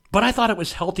but I thought it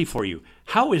was healthy for you.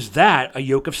 How is that a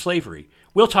yoke of slavery?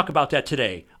 We'll talk about that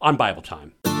today on Bible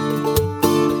Time.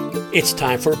 It's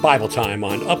time for Bible Time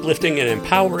on uplifting and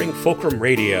empowering Fulcrum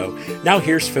Radio. Now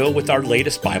here's Phil with our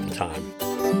latest Bible Time.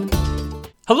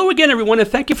 Hello again, everyone, and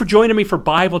thank you for joining me for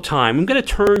Bible Time. I'm going to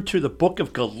turn to the book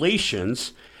of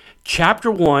Galatians, chapter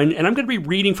 1, and I'm going to be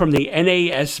reading from the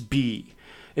NASB.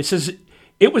 It says,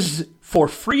 "It was for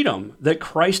freedom that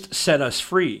Christ set us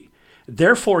free.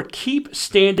 Therefore, keep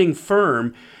standing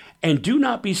firm and do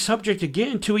not be subject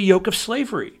again to a yoke of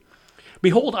slavery.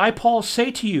 Behold, I, Paul,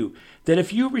 say to you that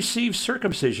if you receive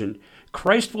circumcision,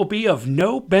 Christ will be of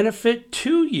no benefit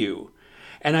to you.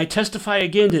 And I testify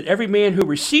again that every man who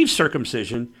receives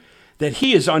circumcision, that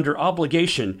he is under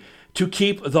obligation to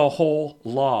keep the whole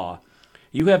law.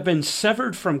 You have been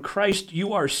severed from Christ.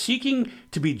 You are seeking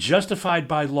to be justified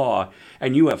by law,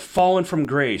 and you have fallen from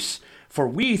grace. For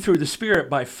we, through the Spirit,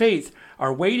 by faith,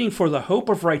 are waiting for the hope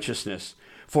of righteousness.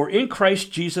 For in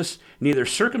Christ Jesus, neither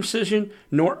circumcision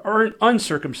nor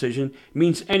uncircumcision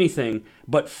means anything,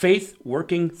 but faith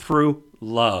working through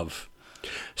love."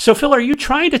 So, Phil, are you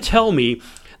trying to tell me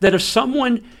that if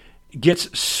someone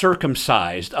gets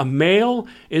circumcised, a male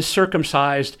is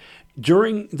circumcised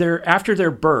after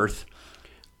their birth,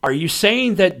 are you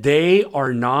saying that they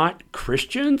are not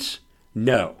Christians?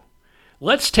 No.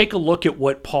 Let's take a look at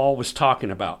what Paul was talking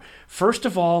about. First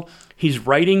of all, he's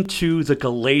writing to the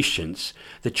Galatians.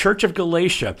 The church of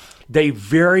Galatia, they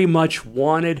very much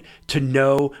wanted to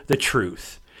know the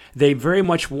truth. They very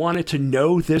much wanted to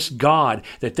know this God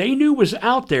that they knew was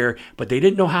out there, but they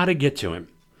didn't know how to get to him.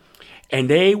 And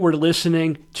they were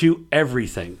listening to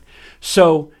everything.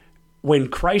 So when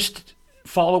Christ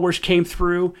followers came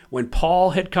through, when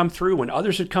Paul had come through, when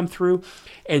others had come through,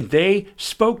 and they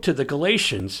spoke to the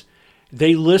Galatians,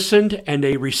 they listened and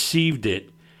they received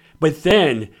it. But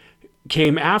then who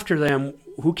came after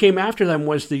them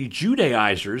was the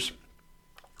Judaizers,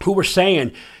 who were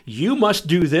saying, you must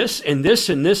do this and this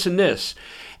and this and this.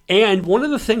 And one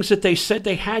of the things that they said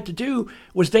they had to do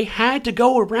was they had to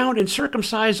go around and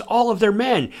circumcise all of their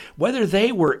men, whether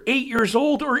they were 8 years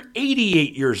old or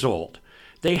 88 years old.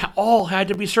 They all had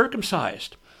to be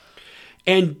circumcised.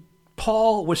 And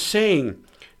Paul was saying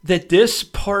that this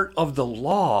part of the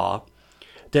law,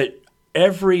 that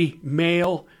every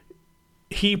male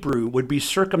Hebrew would be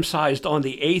circumcised on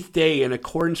the 8th day in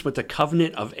accordance with the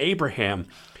covenant of Abraham,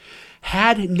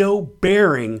 had no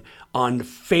bearing on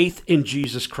faith in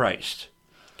Jesus Christ.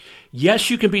 Yes,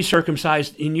 you can be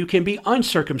circumcised and you can be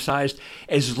uncircumcised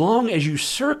as long as you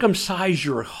circumcise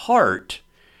your heart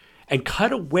and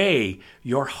cut away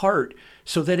your heart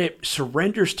so that it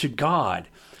surrenders to God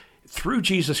through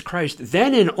Jesus Christ.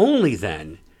 Then and only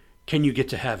then can you get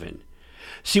to heaven.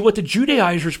 See, what the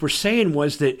Judaizers were saying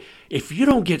was that if you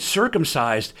don't get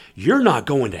circumcised, you're not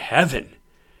going to heaven.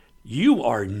 You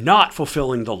are not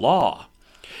fulfilling the law.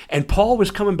 And Paul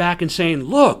was coming back and saying,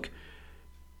 look,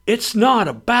 it's not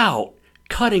about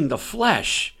cutting the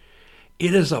flesh.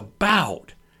 It is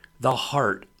about the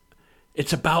heart.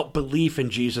 It's about belief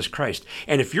in Jesus Christ.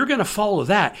 And if you're going to follow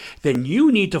that, then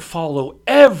you need to follow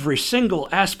every single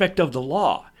aspect of the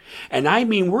law. And I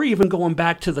mean, we're even going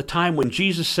back to the time when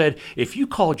Jesus said, if you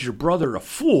called your brother a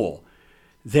fool,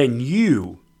 then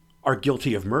you are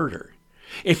guilty of murder.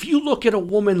 If you look at a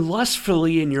woman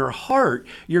lustfully in your heart,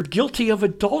 you're guilty of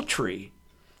adultery,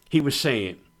 he was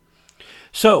saying.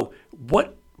 So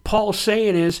what Paul's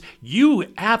saying is, you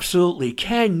absolutely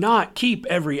cannot keep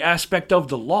every aspect of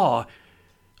the law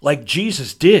like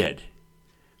Jesus did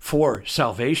for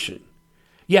salvation.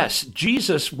 Yes,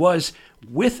 Jesus was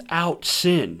without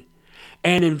sin.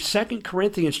 And in 2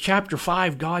 Corinthians chapter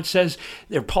 5, Paul says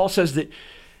that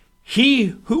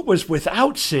he who was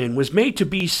without sin was made to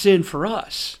be sin for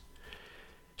us.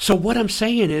 So what I'm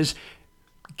saying is,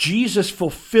 Jesus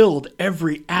fulfilled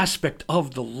every aspect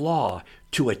of the law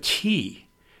to a T.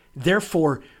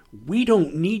 Therefore, we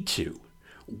don't need to.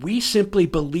 We simply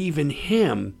believe in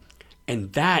him,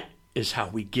 and that is how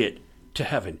we get to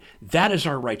heaven. That is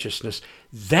our righteousness.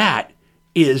 That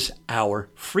is our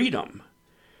freedom.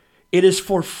 It is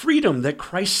for freedom that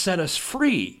Christ set us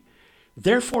free.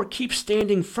 Therefore, keep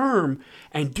standing firm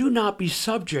and do not be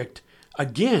subject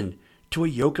again to a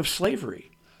yoke of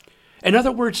slavery. In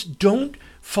other words, don't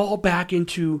fall back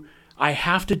into, I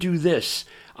have to do this.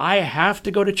 I have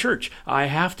to go to church. I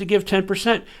have to give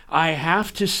 10%. I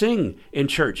have to sing in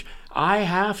church. I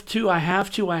have to. I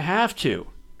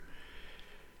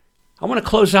want to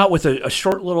close out with a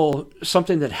short little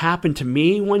something that happened to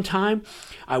me one time.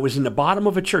 I was in the bottom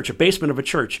of a church, a basement of a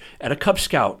church, at a Cub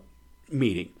Scout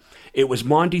meeting. It was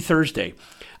Maundy Thursday.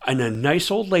 And a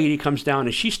nice old lady comes down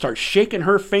and she starts shaking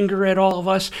her finger at all of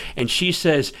us. And she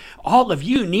says, all of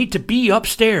you need to be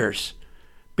upstairs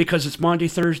because it's Maundy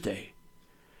Thursday.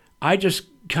 I just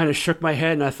kind of shook my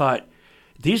head and I thought,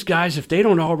 these guys, if they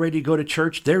don't already go to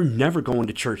church, they're never going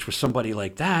to church with somebody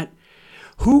like that.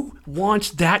 Who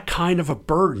wants that kind of a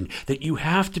burden that you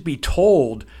have to be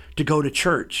told to go to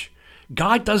church?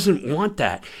 God doesn't want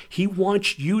that. He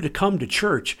wants you to come to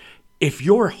church if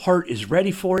your heart is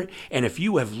ready for it, and if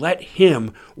you have let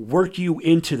him work you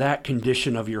into that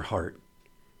condition of your heart.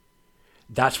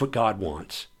 That's what God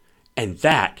wants. And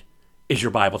that is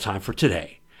your Bible time for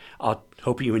today. I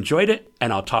hope you enjoyed it,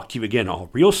 and I'll talk to you again all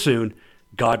real soon.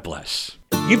 God bless.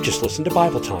 You've just listened to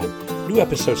Bible Time. New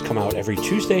episodes come out every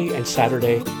Tuesday and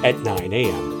Saturday at 9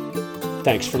 a.m.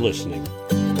 Thanks for listening.